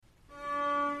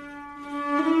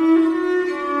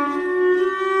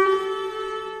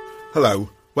Hello,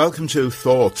 welcome to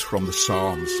Thoughts from the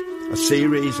Psalms, a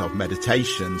series of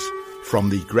meditations from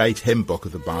the great hymn book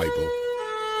of the Bible.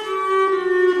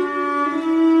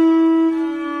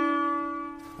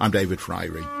 I'm David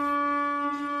Friery.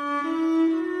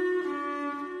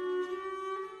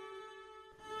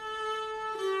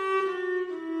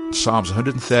 Psalms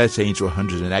 113 to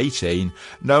 118,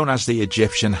 known as the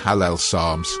Egyptian Hallel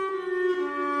Psalms.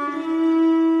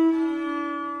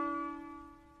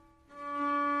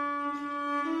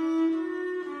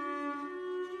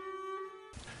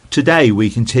 Today we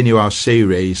continue our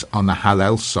series on the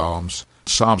Hallel Psalms,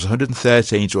 Psalms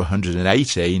 113 to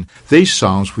 118. These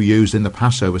psalms were used in the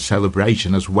Passover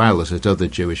celebration as well as at other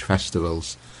Jewish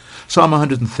festivals. Psalm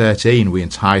 113 we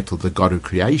entitled The God of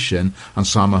Creation, and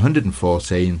Psalm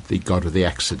 114 The God of the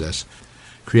Exodus.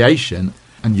 Creation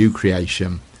and new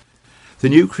creation. The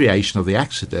new creation of the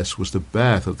Exodus was the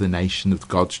birth of the nation of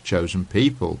God's chosen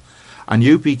people, a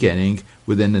new beginning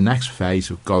within the next phase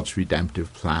of God's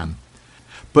redemptive plan.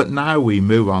 But now we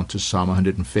move on to Psalm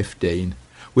 115.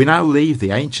 We now leave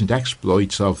the ancient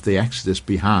exploits of the Exodus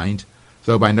behind,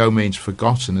 though by no means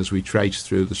forgotten as we trace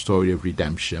through the story of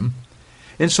redemption.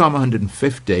 In Psalm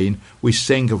 115 we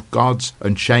sing of God's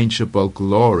unchangeable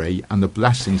glory and the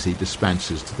blessings he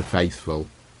dispenses to the faithful.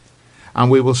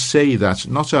 And we will see that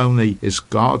not only is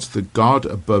God the God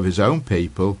above his own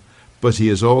people, but he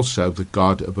is also the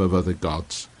God above other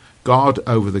gods, God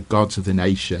over the gods of the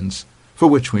nations, for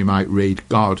which we might read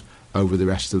God over the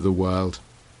rest of the world.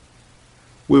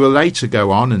 We will later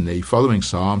go on in the following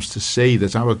Psalms to see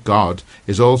that our God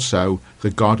is also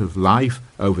the God of life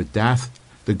over death,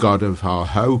 the God of our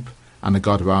hope, and the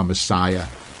God of our Messiah.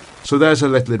 So there's a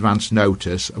little advance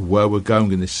notice of where we're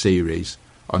going in this series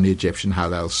on the Egyptian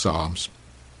Hallel Psalms.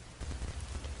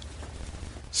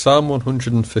 Psalm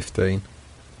 115.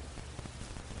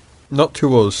 Not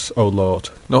to us, O Lord,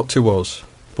 not to us,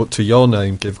 but to your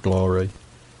name give glory,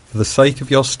 for the sake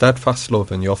of your steadfast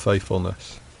love and your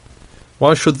faithfulness.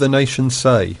 Why should the nations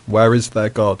say, where is their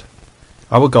God?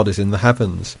 Our God is in the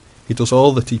heavens, he does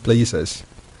all that he pleases.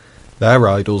 Their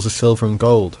idols are silver and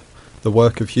gold, the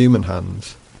work of human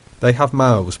hands. They have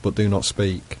mouths but do not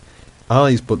speak,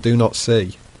 eyes but do not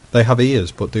see, they have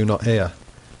ears but do not hear,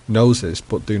 noses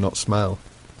but do not smell.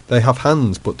 They have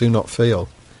hands but do not feel,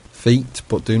 feet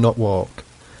but do not walk,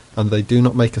 and they do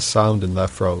not make a sound in their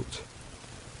throat.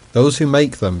 Those who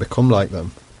make them become like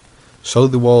them, so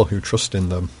do all who trust in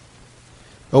them.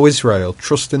 O Israel,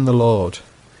 trust in the Lord.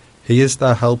 He is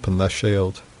their help and their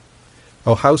shield.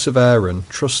 O house of Aaron,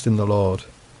 trust in the Lord.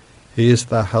 He is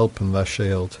their help and their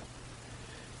shield.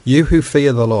 You who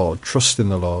fear the Lord, trust in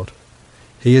the Lord.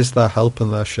 He is their help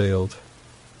and their shield.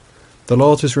 The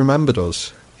Lord has remembered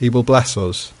us. He will bless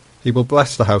us. He will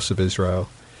bless the house of Israel.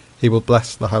 He will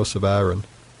bless the house of Aaron.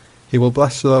 He will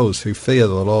bless those who fear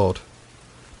the Lord,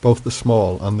 both the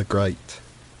small and the great.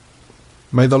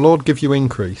 May the Lord give you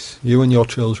increase, you and your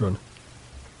children.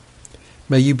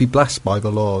 May you be blessed by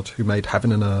the Lord, who made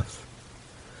heaven and earth.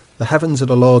 The heavens are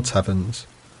the Lord's heavens,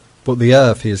 but the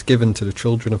earth he has given to the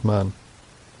children of man.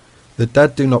 The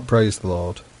dead do not praise the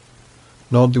Lord,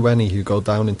 nor do any who go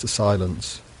down into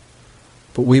silence.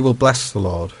 But we will bless the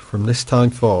Lord from this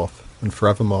time forth and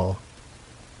forevermore.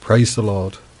 Praise the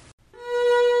Lord.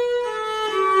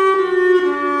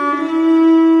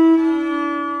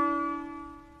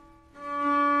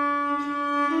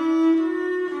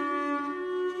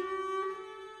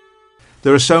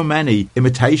 There are so many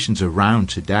imitations around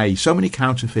today, so many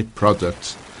counterfeit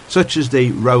products, such as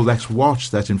the Rolex watch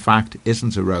that in fact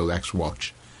isn't a Rolex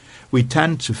watch. We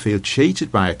tend to feel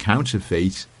cheated by a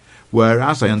counterfeit,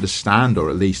 whereas I understand,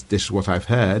 or at least this is what I've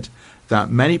heard,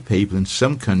 that many people in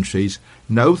some countries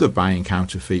know they're buying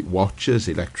counterfeit watches,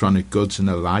 electronic goods and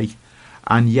the like,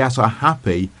 and yet are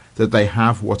happy that they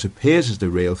have what appears as the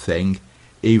real thing,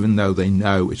 even though they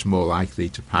know it's more likely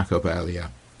to pack up earlier.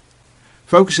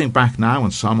 Focusing back now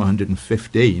on Psalm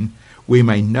 115, we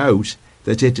may note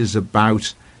that it is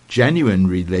about genuine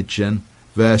religion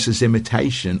versus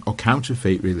imitation or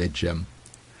counterfeit religion.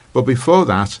 But before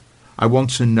that, I want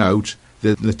to note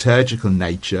the liturgical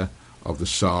nature of the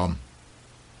psalm.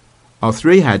 Our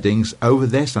three headings over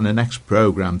this and the next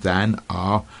programme then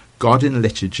are God in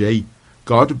liturgy,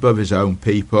 God above his own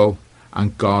people,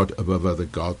 and God above other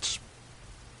gods.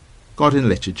 God in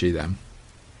liturgy then.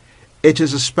 It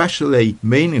is especially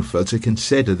meaningful to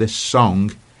consider this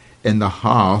song in the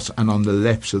heart and on the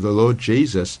lips of the Lord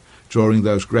Jesus during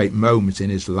those great moments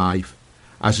in his life,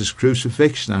 as his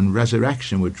crucifixion and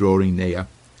resurrection were drawing near.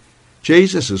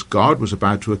 Jesus as God was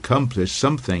about to accomplish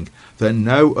something that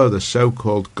no other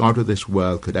so-called God of this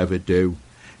world could ever do,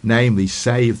 namely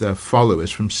save their followers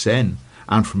from sin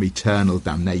and from eternal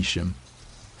damnation.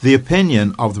 The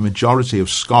opinion of the majority of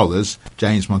scholars,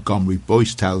 James Montgomery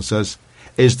Boyce tells us,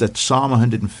 is that Psalm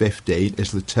 115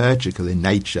 is liturgical in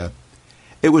nature.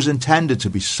 It was intended to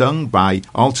be sung by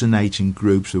alternating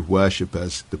groups of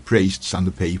worshippers, the priests and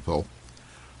the people.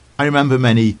 I remember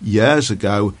many years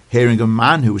ago hearing a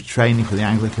man who was training for the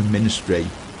Anglican ministry.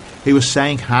 He was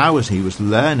saying how, as he was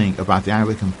learning about the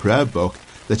Anglican prayer book,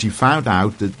 that he found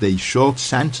out that the short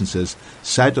sentences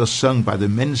said or sung by the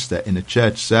minister in a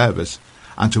church service,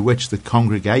 and to which the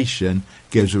congregation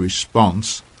gives a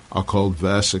response, are called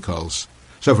versicles.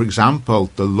 So, for example,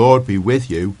 "The Lord be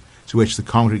with you," to which the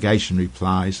congregation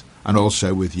replies, "and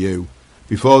also with you."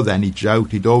 Before then, he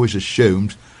joked, he'd always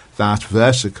assumed that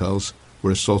versicles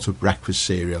were a sort of breakfast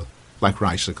cereal, like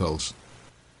ricicles.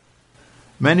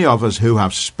 Many of us who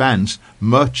have spent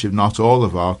much, if not all,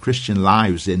 of our Christian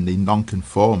lives in the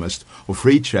nonconformist or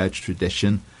free church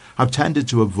tradition have tended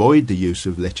to avoid the use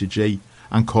of liturgy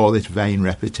and call it vain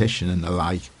repetition and the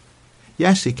like.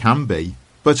 Yes, it can be,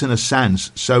 but in a sense,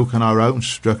 so can our own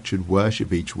structured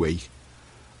worship each week.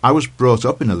 I was brought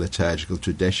up in a liturgical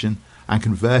tradition and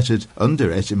converted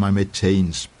under it in my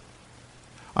mid-teens.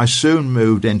 I soon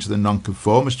moved into the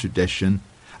nonconformist tradition,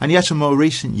 and yet in more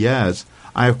recent years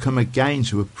I have come again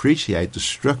to appreciate the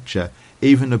structure,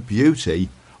 even the beauty,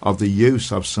 of the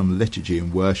use of some liturgy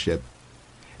in worship.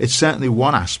 It's certainly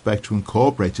one aspect to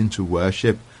incorporate into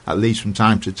worship, at least from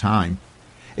time to time.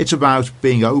 It's about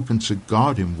being open to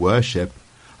God in worship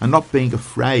and not being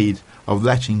afraid of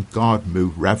letting God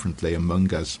move reverently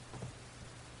among us.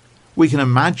 We can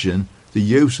imagine the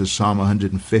use of Psalm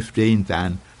 115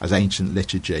 then as ancient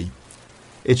liturgy.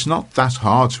 It's not that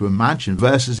hard to imagine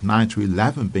verses 9 to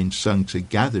 11 being sung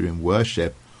together in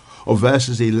worship, or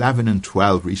verses 11 and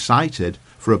 12 recited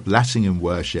for a blessing in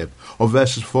worship, or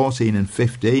verses 14 and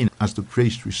 15 as the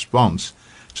priest's response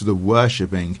to the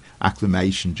worshipping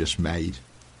acclamation just made.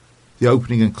 The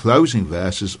opening and closing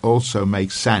verses also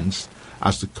make sense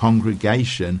as the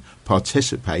congregation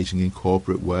participating in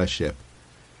corporate worship.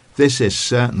 This is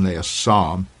certainly a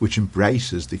psalm which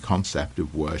embraces the concept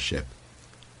of worship.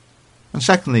 And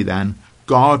secondly then,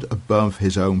 God above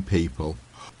his own people.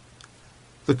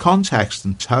 The context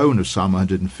and tone of Psalm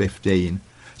 115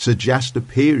 suggest a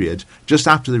period just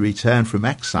after the return from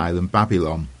exile in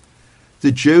Babylon.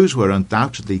 The Jews were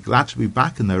undoubtedly glad to be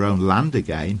back in their own land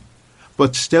again,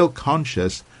 but still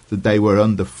conscious that they were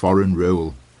under foreign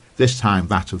rule, this time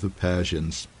that of the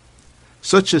Persians.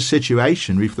 Such a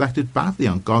situation reflected badly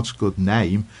on God's good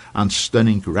name and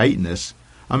stunning greatness,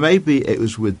 and maybe it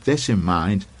was with this in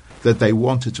mind that they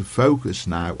wanted to focus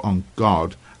now on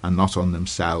God and not on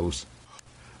themselves.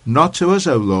 "Not to us,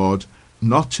 O Lord,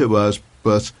 not to us,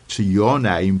 but to your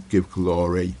name give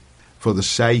glory, for the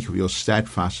sake of your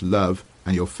steadfast love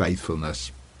and your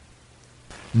faithfulness."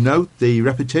 Note the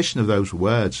repetition of those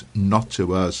words, "not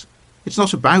to us." It's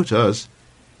not about us,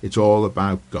 it's all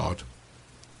about God.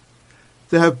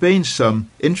 There have been some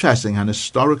interesting and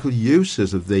historical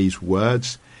uses of these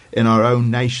words in our own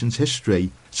nation's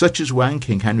history, such as when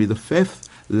King Henry V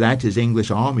led his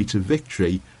English army to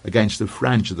victory against the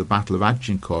French at the Battle of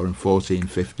Agincourt in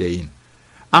 1415.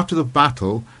 After the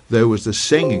battle, there was the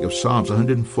singing of Psalms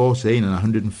 114 and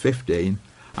 115,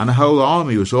 and the whole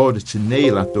army was ordered to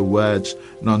kneel at the words,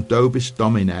 "Non dobis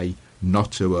Domine,"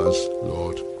 not to us,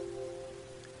 Lord.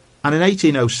 And in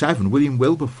 1807, William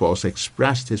Wilberforce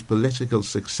expressed his political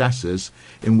successes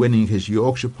in winning his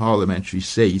Yorkshire parliamentary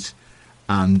seat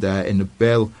and in the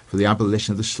bill for the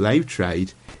abolition of the slave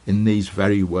trade in these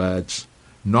very words,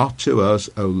 "Not to us,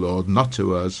 O Lord, not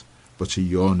to us, but to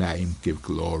your name give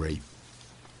glory."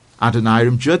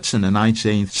 Adoniram Judson, a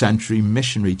 19th century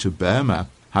missionary to Burma,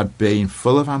 had been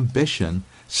full of ambition,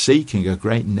 seeking a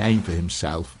great name for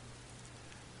himself.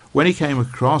 When he came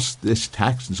across this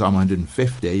text in Psalm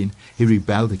 115, he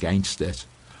rebelled against it.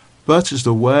 But as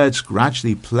the words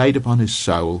gradually played upon his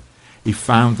soul, he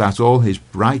found that all his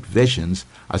bright visions,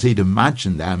 as he'd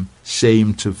imagined them,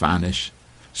 seemed to vanish.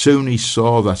 Soon he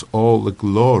saw that all the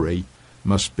glory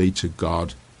must be to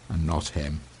God and not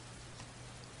him.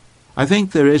 I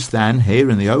think there is then, here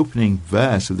in the opening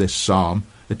verse of this psalm,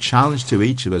 a challenge to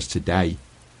each of us today.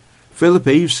 Philip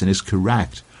Eveson is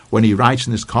correct when he writes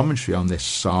in his commentary on this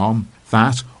psalm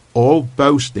that all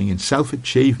boasting in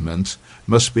self-achievement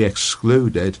must be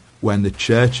excluded when the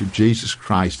Church of Jesus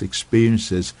Christ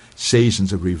experiences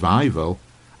seasons of revival,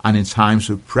 and in times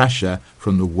of pressure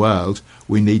from the world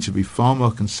we need to be far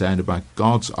more concerned about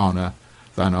God's honour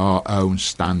than our own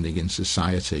standing in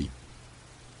society.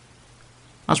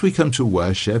 As we come to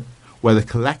worship, whether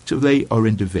collectively or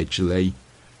individually,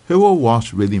 who or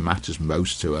what really matters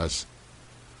most to us?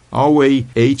 Are we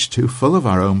each too full of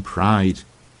our own pride?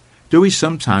 Do we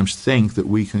sometimes think that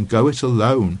we can go it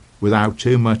alone without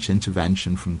too much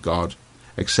intervention from God,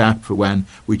 except for when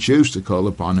we choose to call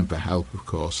upon him for help, of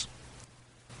course?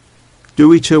 Do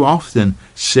we too often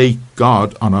seek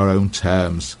God on our own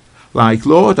terms? Like,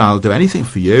 Lord, I'll do anything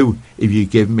for you if you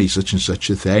give me such and such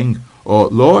a thing. Or,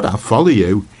 Lord, I'll follow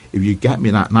you if you get me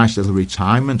that nice little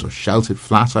retirement or sheltered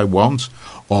flat I want,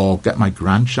 or get my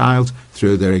grandchild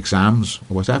through their exams,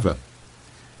 or whatever.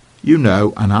 You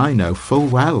know, and I know full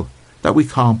well, that we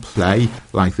can't play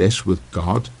like this with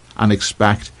God and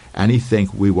expect anything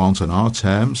we want on our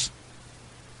terms.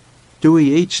 Do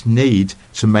we each need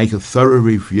to make a thorough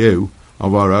review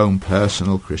of our own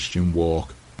personal Christian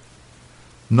walk?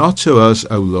 Not to us,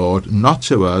 O Lord, not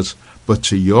to us, but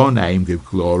to your name give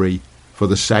glory, for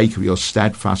the sake of your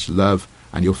steadfast love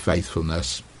and your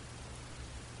faithfulness.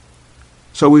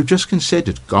 So we've just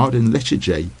considered God in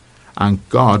liturgy and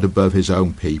God above his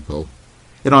own people.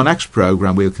 In our next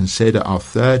programme we'll consider our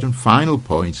third and final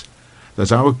point,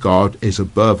 that our God is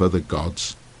above other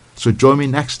gods. So join me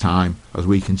next time as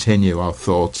we continue our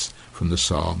thoughts from the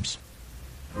Psalms.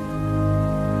 Not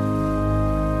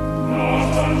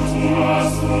unto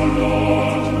us, O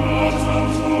Lord, not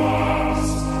unto us,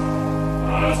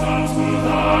 but unto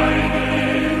thy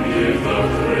name give the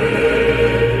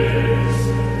praise.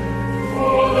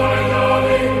 For thy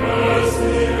loving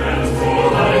mercy and for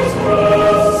thy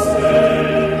truth's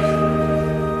sake,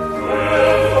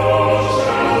 wherefore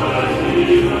shall the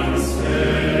heathen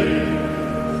say,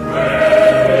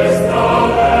 where is thou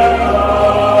their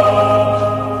God?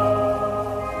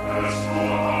 As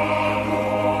for our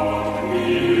Lord, he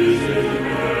is in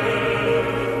there.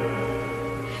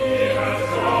 He hath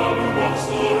done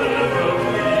whatsoever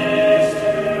pleased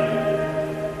him.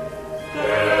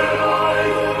 Their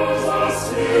idols are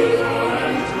silver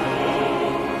and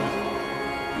gold,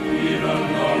 even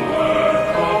the work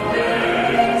of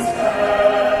men's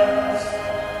hands.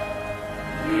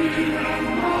 We have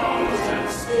mouths and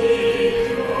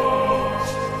speak not,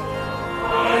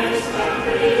 eyes that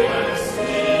they and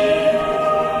see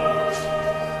not.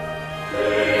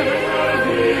 They have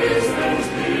ears and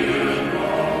hear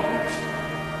not,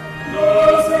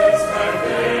 noses have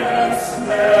they and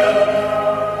smell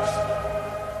not.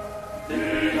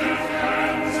 They have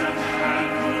hands and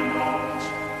handle not,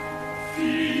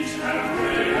 feet have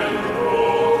they and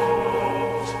walk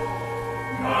not,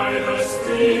 neither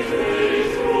speak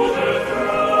they through their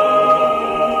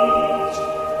throat.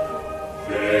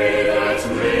 They that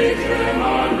make them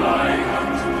are like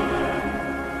unto them,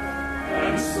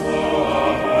 and so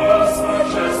abhor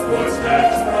such as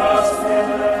protect us from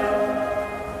them.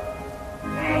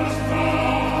 But thou,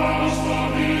 house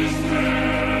of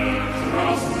Israel,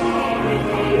 trust thou in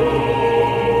the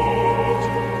Lord.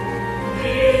 He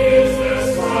is their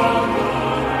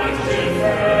succor and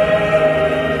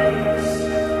defense.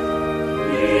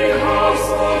 Ye house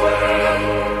of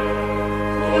Hallel,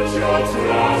 put your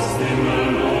trust in the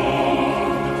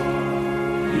Lord.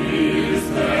 He is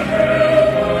the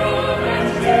helper and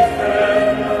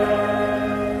defender.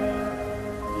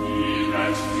 Ye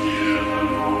that fear the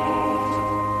Lord,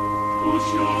 put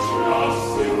your trust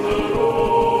in the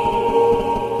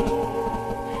Lord.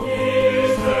 He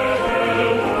is the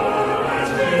helper and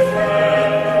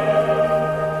defender.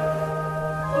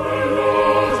 The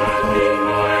Lord hath been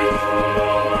mindful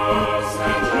of us,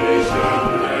 and he shall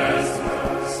bless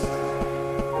us.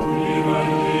 Even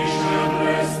he shall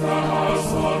bless the house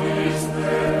of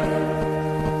Israel.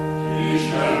 He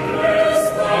shall bless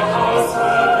the house of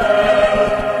Hallel.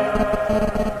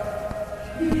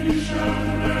 He shall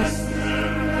bless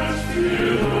them that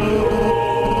fear the Lord.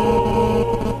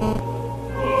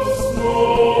 Of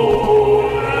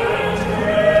small and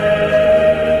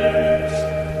great,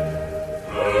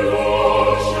 the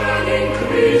Lord shall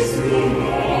increase you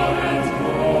more and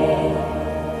more,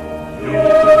 you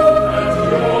and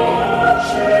your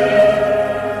children.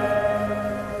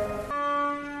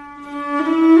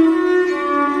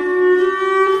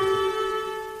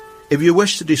 If you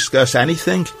wish to discuss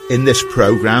anything in this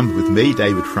programme with me,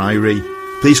 David Friery,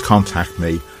 please contact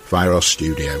me via our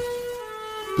studio.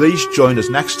 Please join us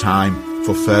next time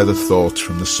for further thoughts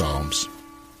from the Psalms.